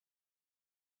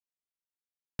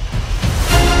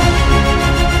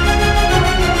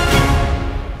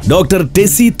Dr.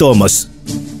 Tessy Thomas.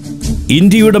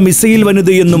 ഇന്ത്യയുടെ missile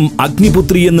വനിതയെന്നും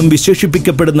അഗ്നിപുത്രിയെന്നും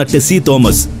വിശേഷിപ്പിക്കപ്പെടുന്ന Tessy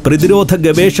Thomas പ്രതിരോധ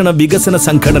ഗവേഷണ വികസന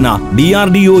സംഘടന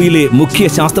DRDOയിലെ മുഖ്യ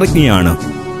ശാസ്ത്രജ്ഞയാണ്.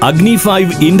 Agni-IV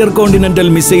intercontinental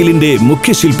മിസൈലിന്റെ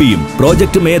മുഖ്യശില്പിയും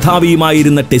project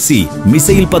മേധാവിയുമായിരുന്ന Tessy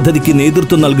missile പദ്ധതിക്ക്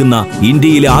നേതൃത്വം നൽകുന്ന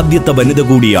ഇന്ത്യയിലെ ആദ്യത്തെ വനിത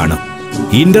കൂടിയാണ്.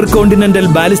 ഇന്റർകോണ്ടിനെന്റൽ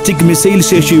ബാലിസ്റ്റിക് മിസൈൽ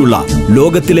ശേഷിയുള്ള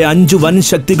ലോകത്തിലെ 5 വൻ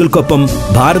ശക്തികൾക്കൊപ്പം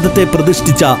ഭാരതത്തെ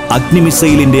പ്രതിഷ്ഠിച്ച അഗ്നി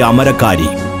മിസൈലിന്റെ അമരക്കാരി.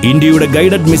 ഇന്ത്യയുടെ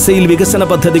ഗൈഡഡ് മിസൈൽ വികസന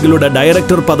പദ്ധതികളുടെ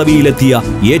ഡയറക്ടർ പദവിയിലെത്തിയ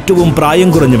ഏറ്റവും പ്രായം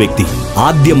കുറഞ്ഞ വ്യക്തി,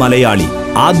 ആദ്യ മലയാളി,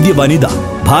 ആദ്യ വനിത,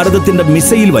 ഭാരതത്തിന്റെ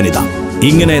മിസൈൽ വനിത.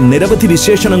 ഇങ്ങനെ നിരവധി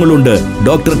വിശേഷണങ്ങളുണ്ട്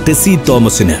ഡോക്ടർ ടെസി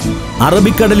തോമസിന്.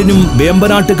 അറബിക്കടലിനും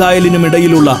വേമ്പനാട്ട് കായലിനും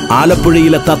ഇടയിലുള്ള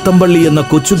ആലപ്പുഴയിലെ തത്തമ്പള്ളി എന്ന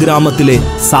കൊച്ചു ഗ്രാമത്തിലെ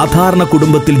സാധാരണ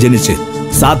കുടുംബത്തിൽ ജനിച്ച്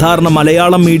സാധാരണ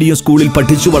മലയാളം മീഡിയം സ്കൂളിൽ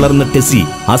പഠിച്ചു വളർന്ന ടെസി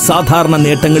അസാധാരണ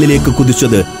നേട്ടങ്ങളിലേക്ക്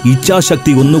കുതിച്ചത്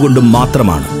ഇച്ഛാശക്തി ഒന്നുകൊണ്ടും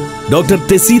മാത്രമാണ്. ഡോക്ടർ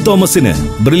ടെസി തോമസിന്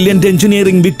ബ്രില്യന്റ്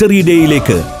എഞ്ചിനീയറിംഗ് വിക്ടറി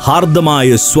ഡേയിലേക്ക്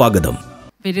ഹാർദമായ സ്വാഗതം.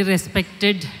 Very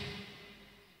respected,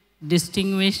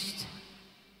 distinguished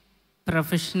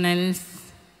professionals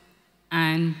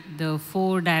and the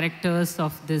 4 directors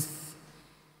of this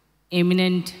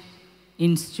eminent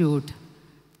institute,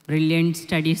 Brilliant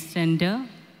Studies Center,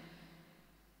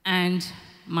 and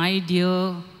my dear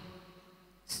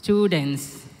students,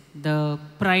 the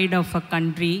pride of a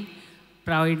country,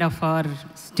 pride of our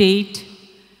state.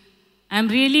 I'm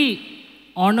really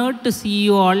honored to see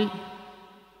you all,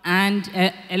 and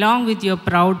along with your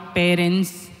proud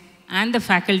parents and the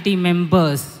faculty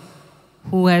members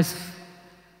who has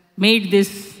made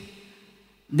this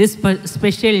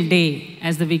special day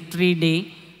as the victory day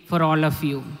for all of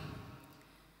you.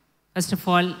 First of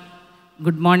all,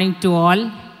 good morning to all.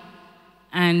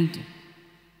 And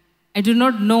I do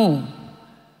not know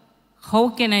how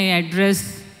can I address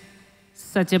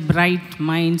such a bright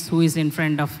mind who is in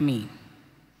front of me.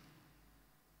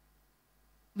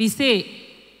 We say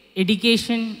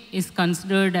education is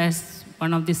considered as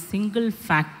one of the single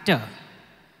factor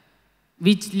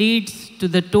which leads to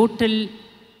the total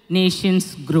nation's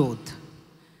growth.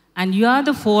 And you are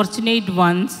the fortunate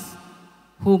ones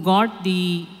who got the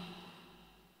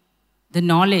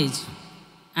knowledge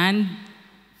and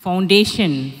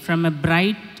foundation from a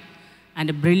bright and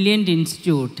a brilliant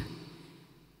institute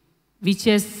which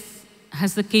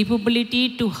has the capability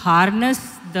to harness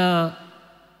the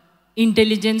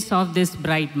intelligence of these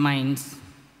bright minds.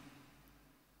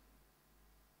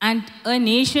 And a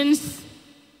nation's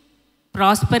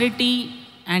prosperity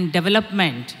and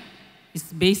development is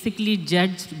basically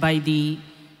judged by the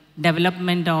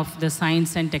development of the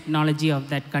science and technology of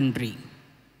that country.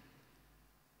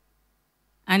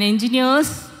 And engineers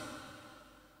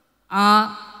are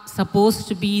supposed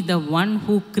to be the one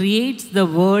who creates the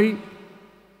world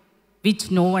which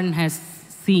no one has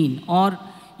seen, or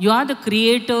you are the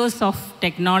creators of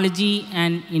technology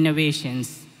and innovations.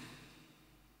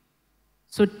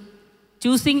 So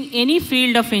choosing any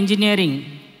field of engineering,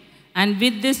 and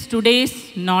with this today's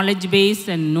knowledge base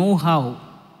and know-how,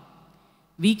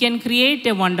 we can create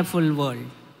a wonderful world.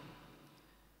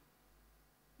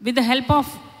 With the help of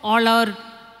all our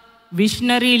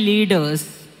visionary leaders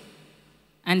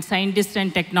and scientists and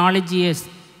technologists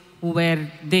who were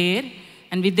there,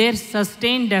 and with their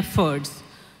sustained efforts,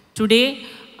 today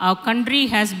our country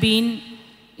has been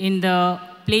in the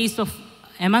place of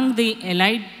among the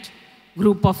elite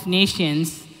group of nations,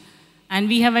 and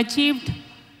we have achieved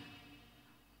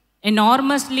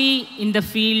enormously in the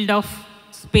field of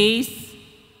space,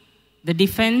 the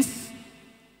defense,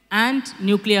 and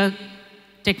nuclear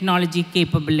technology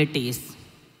capabilities.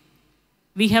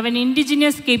 We have an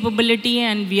indigenous capability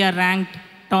and we are ranked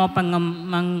top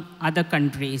among other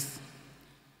countries.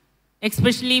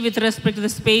 Especially with respect to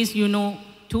the space,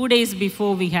 2 days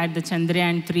before we had the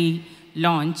Chandrayaan-3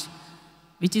 launch,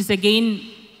 which is again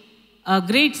a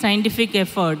great scientific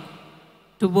effort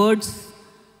towards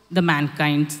the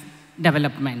mankind's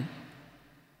development.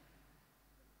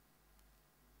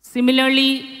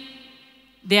 Similarly,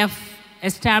 they have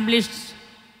established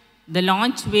the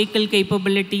launch vehicle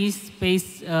capabilities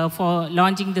for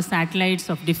launching the satellites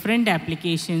of different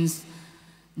applications,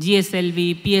 GSLV,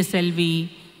 PSLV,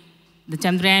 the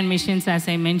Chandrayaan missions, as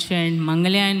I mentioned,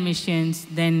 Mangalyaan missions.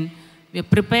 Then we are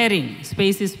preparing,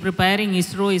 space is preparing,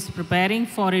 ISRO is preparing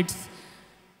for its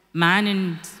man in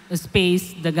space,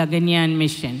 the Gaganyaan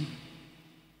mission.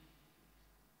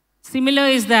 Similar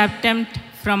is the attempt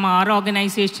from our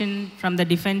organization, from the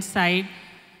defense side,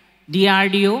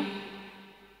 DRDO,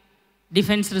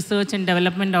 Defense Research and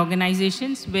Development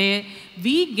Organizations, where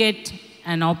we get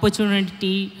an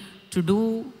opportunity to do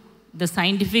the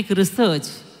scientific research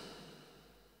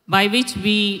by which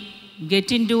we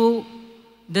get into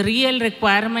the real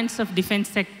requirements of defense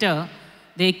sector,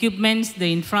 the equipments,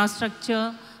 the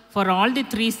infrastructure for all the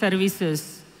three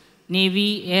services,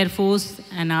 Navy, Air Force,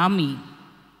 and Army,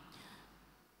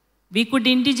 we could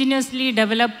indigenously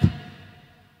develop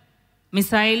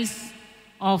missiles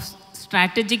of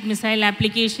strategic missile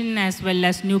application as well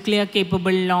as nuclear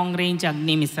capable long-range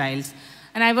Agni missiles.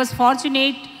 And I was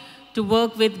fortunate to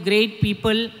work with great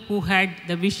people who had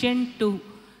the vision to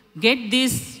get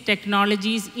these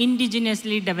technologies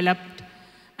indigenously developed.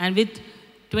 And with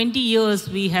 20 years,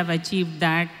 we have achieved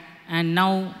that. And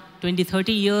now, 20,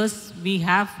 30 years, we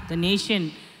have, the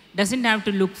nation doesn't have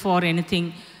to look for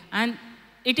anything. And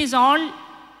it is all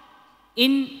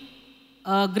in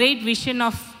a great vision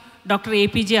of Dr.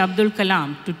 APJ Abdul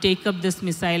Kalam to take up this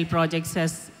missile projects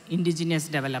as indigenous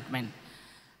development.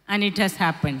 And it has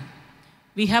happened.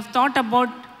 We have thought about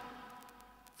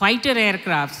fighter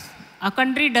aircrafts. Our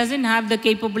country doesn't have the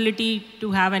capability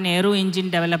to have an aero engine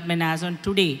development as on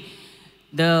today.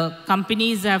 The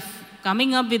companies are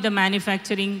coming up with the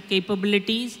manufacturing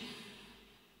capabilities,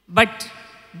 but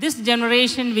this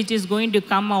generation which is going to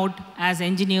come out as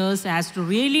engineers has to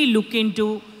really look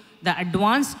into the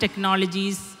advanced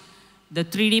technologies, the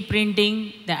 3D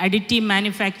printing, the additive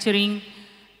manufacturing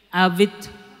with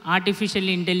artificial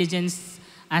intelligence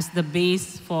as the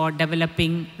base for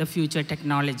developing the future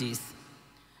technologies.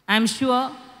 I'm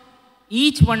sure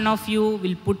each one of you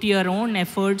will put your own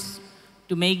efforts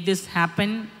to make this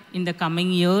happen in the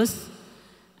coming years.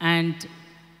 And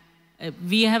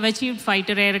we have achieved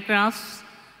fighter aircrafts,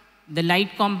 the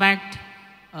light combat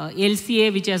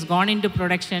LCA, which has gone into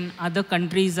production. Other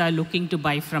countries are looking to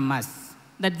buy from us.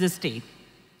 That's the state.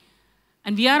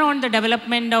 And we are on the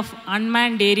development of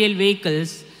unmanned aerial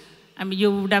vehicles. I mean,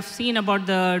 you would have seen about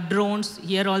the drones.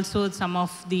 Here also, some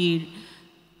of the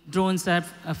drones are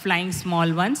flying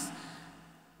small ones.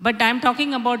 But I'm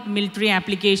talking about military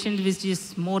applications, which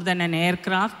is more than an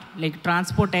aircraft, like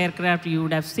transport aircraft you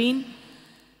would have seen.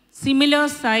 Similar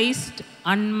sized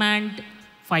unmanned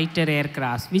fighter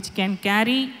aircrafts, which can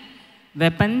carry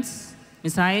weapons,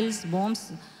 missiles,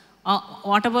 bombs,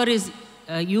 whatever is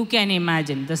you can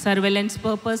imagine. The surveillance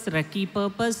purpose, recce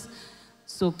purpose,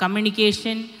 so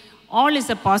communication, all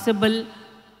is possible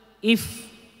if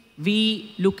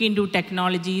we look into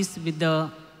technologies with the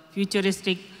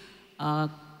futuristic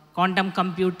quantum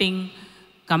computing,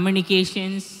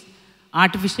 communications,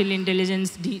 artificial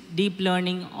intelligence, deep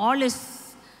learning, all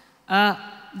is,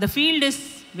 the field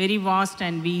is very vast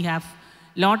and we have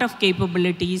a lot of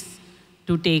capabilities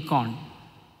to take on.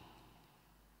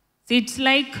 So it's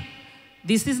like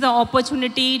this is the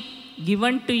opportunity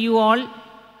given to you all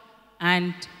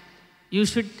and you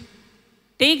should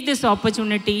take this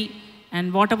opportunity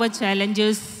and whatever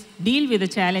challenges, deal with the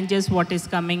challenges what is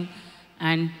coming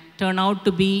and turn out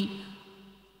to be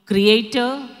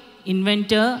creator,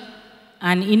 inventor,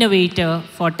 and innovator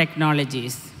for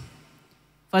technologies.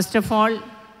 First of all,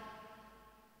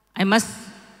 I must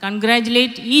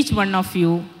congratulate each one of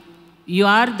you. You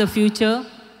are the future.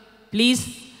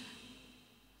 Please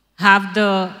have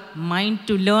the mind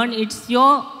to learn. It's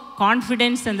your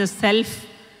confidence and the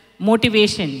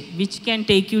self-motivation which can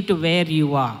take you to where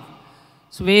you are,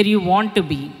 so where you want to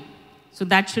be. So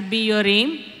that should be your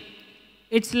aim.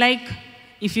 It's like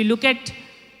if you look at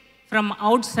from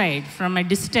outside, from a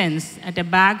distance, at a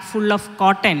bag full of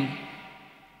cotton,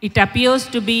 it appears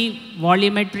to be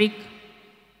volumetric,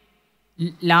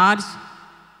 large,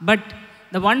 but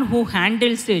the one who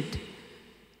handles it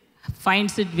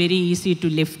finds it very easy to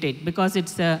lift it because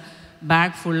it's a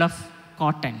bag full of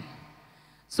cotton.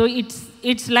 So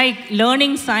it's like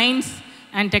learning science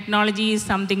and technology is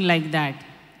something like that.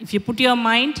 If you put your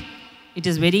mind, it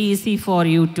is very easy for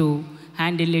you to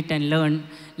handle it and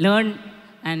learn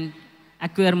and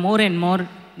acquire more and more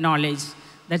knowledge.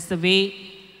 That's the way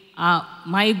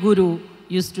my guru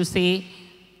used to say,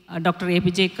 Dr.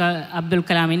 APJ Abdul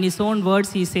Kalam, in his own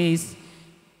words, he says,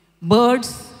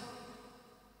 birds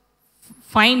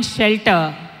find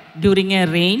shelter during a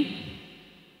rain,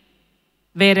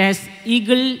 whereas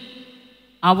eagle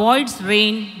avoids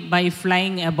rain by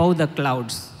flying above the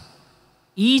clouds.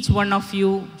 Each one of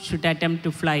you should attempt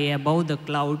to fly above the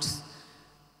clouds,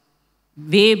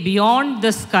 way beyond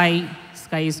the sky.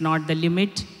 Sky is not the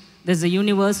limit. There's a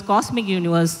universe, cosmic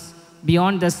universe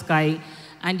beyond the sky,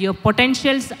 and your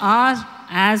potentials are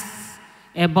as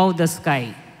above the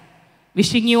sky.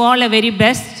 Wishing you all a very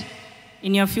best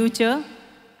in your future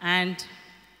and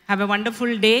have a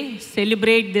wonderful day.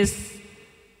 Celebrate this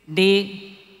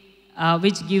day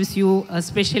which gives you a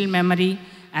special memory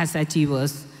as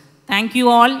achievers. Thank you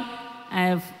all.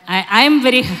 I am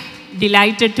very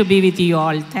delighted to be with you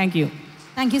all. Thank you.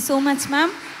 Thank you so much, ma'am.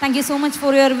 Thank you so much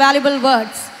for your valuable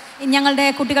words. ഞങ്ങളുടെ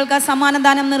കുട്ടികൾക്ക്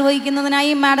സമ്മാനദാനം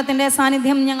നിർവഹിക്കുന്നതിനായി മാഡത്തിൻ്റെ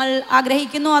സാന്നിധ്യം ഞങ്ങൾ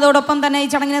ആഗ്രഹിക്കുന്നു. അതോടൊപ്പം തന്നെ ഈ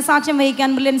ചടങ്ങിന് സാക്ഷ്യം വഹിക്കാൻ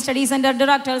brilliant study centre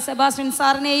director Sebastian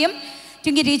സാറിനെയും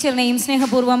Twinky ടീച്ചറിനെയും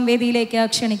സ്നേഹപൂർവ്വം വേദിയിലേക്ക്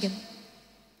ക്ഷണിക്കുന്നു.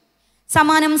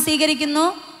 സമ്മാനം സ്വീകരിക്കുന്നു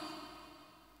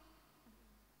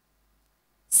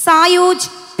സായൂജ്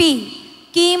പി.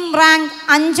 കീം റാങ്ക്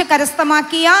 5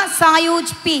 കരസ്ഥമാക്കിയ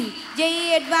Sayooj P. JEE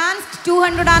advanced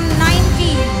 290.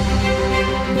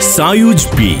 Sayooj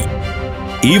P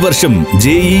ഈ വർഷം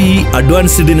JEE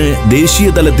അഡ്വാൻസ്ഡിന് ദേശീയ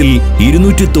തലത്തിൽ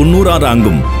 290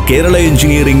 റാങ്കും കേരള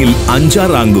എഞ്ചിനീയറിംഗിൽ 5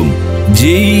 റാങ്കും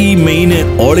JEE main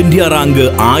all India rank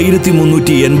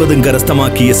 1380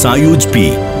 കരസ്ഥമാക്കിയ സായൂജ് പി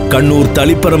കണ്ണൂർ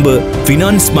തളിപ്പറമ്പ്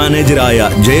ഫിനാൻസ് മാനേജരായ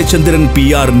ജയചന്ദ്രൻ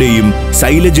PR-ന്റെയും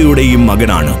ശൈലജയുടെയും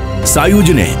മകനാണ്.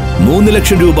 സായൂജിനെ 3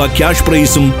 ലക്ഷം രൂപ ക്യാഷ്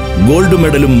പ്രൈസും ഗോൾഡ്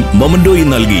മെഡലും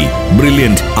മൊമന്റോയും നൽകി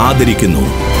ബ്രില്യന്റ് ആദരിക്കുന്നു.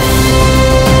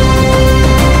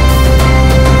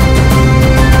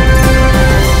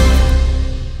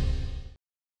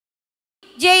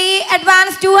 JEE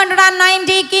Advanced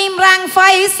 290, Keem Rank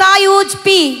 5, Sayuj P.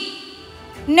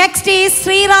 Next is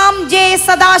Sriram J.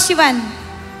 Sadashivan.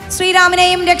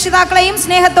 ശ്രീരാമിനെയും രക്ഷിതാക്കളെയും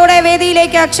സ്നേഹത്തോടെ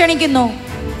വേദിയിലേക്ക് ക്ഷണിക്കുന്നു.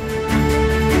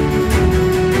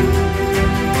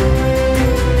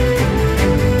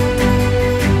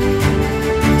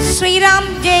 ശ്രീറാം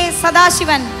ജെ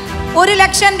സദാശിവൻ 1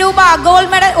 ലക്ഷം രൂപ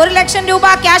ഗോൾഡ് മെഡൽ 1 ലക്ഷം രൂപ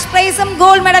ക്യാഷ് പ്രൈസും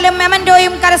gold മെഡലും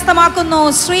മെമന്റോയും കരസ്ഥമാക്കുന്നു.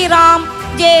 Sriram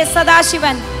J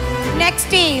Sadasivan.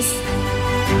 Next is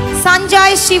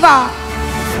Sanjay Shiva.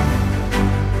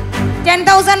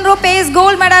 10,000 rupees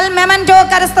gold medal memento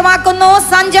കരസ്ഥമാക്കുന്നു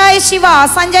Sanjay Shiva.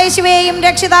 Sanjay ശിവയെയും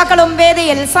രക്ഷിതാക്കളും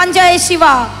വേദിയിൽ. സഞ്ജയ് ശിവ.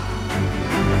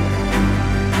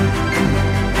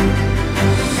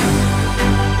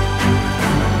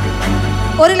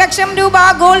 ഒരു ലക്ഷം രൂപ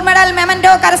gold medal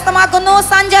memento കരസ്ഥമാക്കുന്നു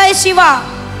Sanjay Shiva.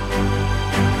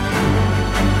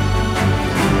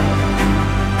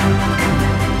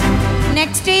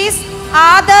 Next is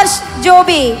Adarsh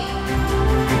Jobi.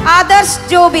 Adarsh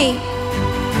Jobi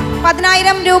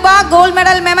 10,000 രൂപ gold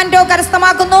medal memento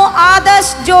കരസ്ഥമാക്കുന്നു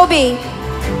Adarsh Joby.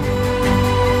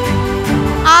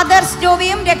 Adarsh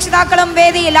ജോബിയും രക്ഷിതാക്കളും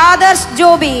വേദിയിൽ. Adarsh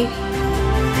Joby.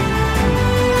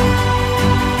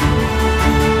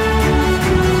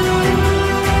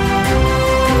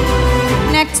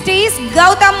 Next is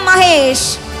Gautam Mahesh.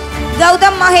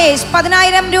 Gautam Mahesh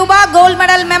 10,000 രൂപ gold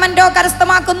medal memento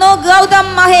കരസ്ഥമാക്കുന്നു Gautam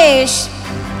Mahesh.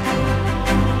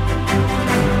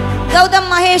 Gautam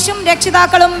മഹേഷും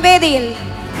രക്ഷിതാക്കളും വേദിയിൽ.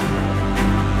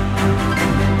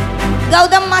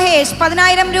 ഗൗതം മഹേഷ്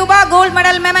 10,000 രൂപ gold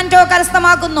medal memento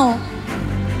കരസ്ഥമാക്കുന്നു.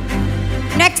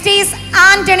 Next is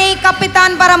Antony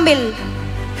കപ്പിത്താൻ പറമ്പിൽ.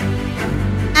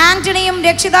 ആന്റണിയും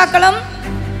രക്ഷിതാക്കളും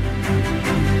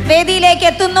വേദിയിലേക്ക്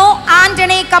എത്തുന്നു.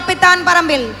 ആന്റണി കപ്പിത്താൻ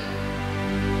പറമ്പിൽ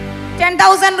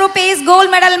 10,000 rupees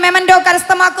gold medal memento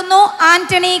കരസ്ഥമാക്കുന്നു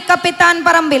Antony കപ്പിത്താൻ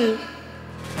പറമ്പിൽ.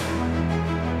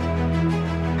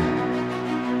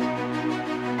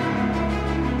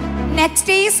 Next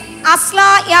is Asla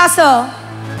Yasser.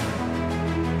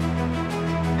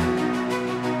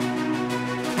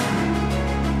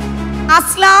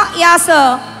 Asla Yasser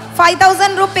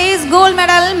 5,000 rupees gold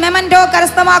medal memento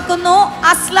കരസ്ഥമാക്കുന്നു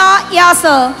Asla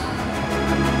Yasser.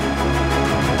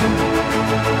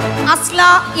 Asla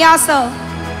Yasser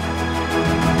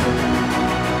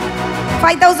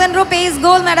 5,000 rupees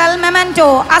gold medal memento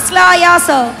Asla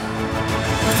Yasser.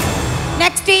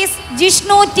 Next is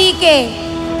Jishnu TK.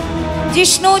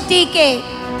 Jishnu TK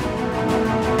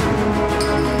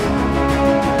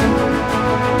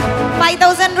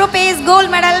 5,000 rupees gold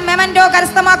medal memento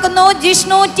കരസ്ഥമാക്കുന്നു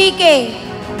Jishnu TK.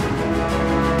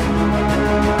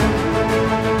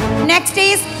 Next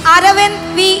is Aravind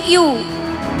VU.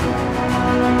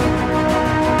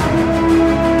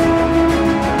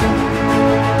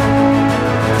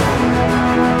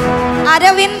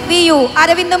 Aravind VU.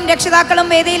 അരവിന്ദും രക്ഷിതാക്കളും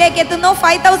വേദിയിലേക്ക് എത്തുന്നു.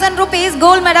 5,000 rupees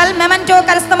gold medal memento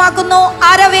കരസ്ഥമാക്കുന്നു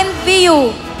Aravind VU.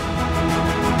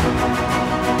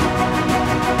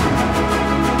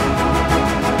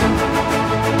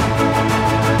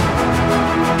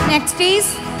 Next is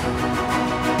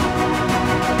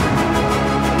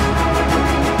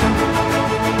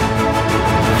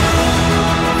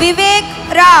Vivek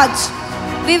Raj.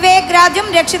 Vivek രാജും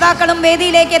രക്ഷിതാക്കളും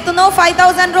വേദിയിലേക്ക് എത്തുന്നു.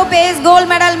 5,000 rupees gold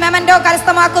medal memento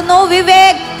കരസ്ഥമാക്കുന്നു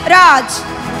Vivek Raj.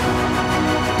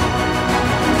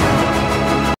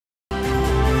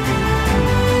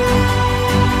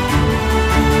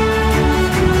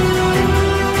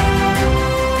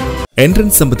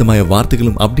 Entrance സംബന്ധമായ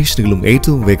വാർത്തകളും അപ്ഡേഷനുകളും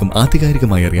ഏറ്റവും വേഗം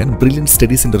ആധികാരികമായി അറിയാൻ ബ്രില്യൻ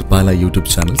സ്റ്റഡി സെന്റർ പാല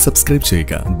യൂട്യൂബ് ചാനൽ സബ്സ്ക്രൈബ്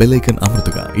ചെയ്യുക. ബെൽ ഐക്കൺ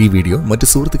അമർത്തുക. ഈ വീഡിയോ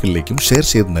മറ്റ് സുഹൃത്തുക്കളിലേക്കും ഷെയർ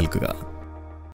ചെയ്ത് നൽകുക.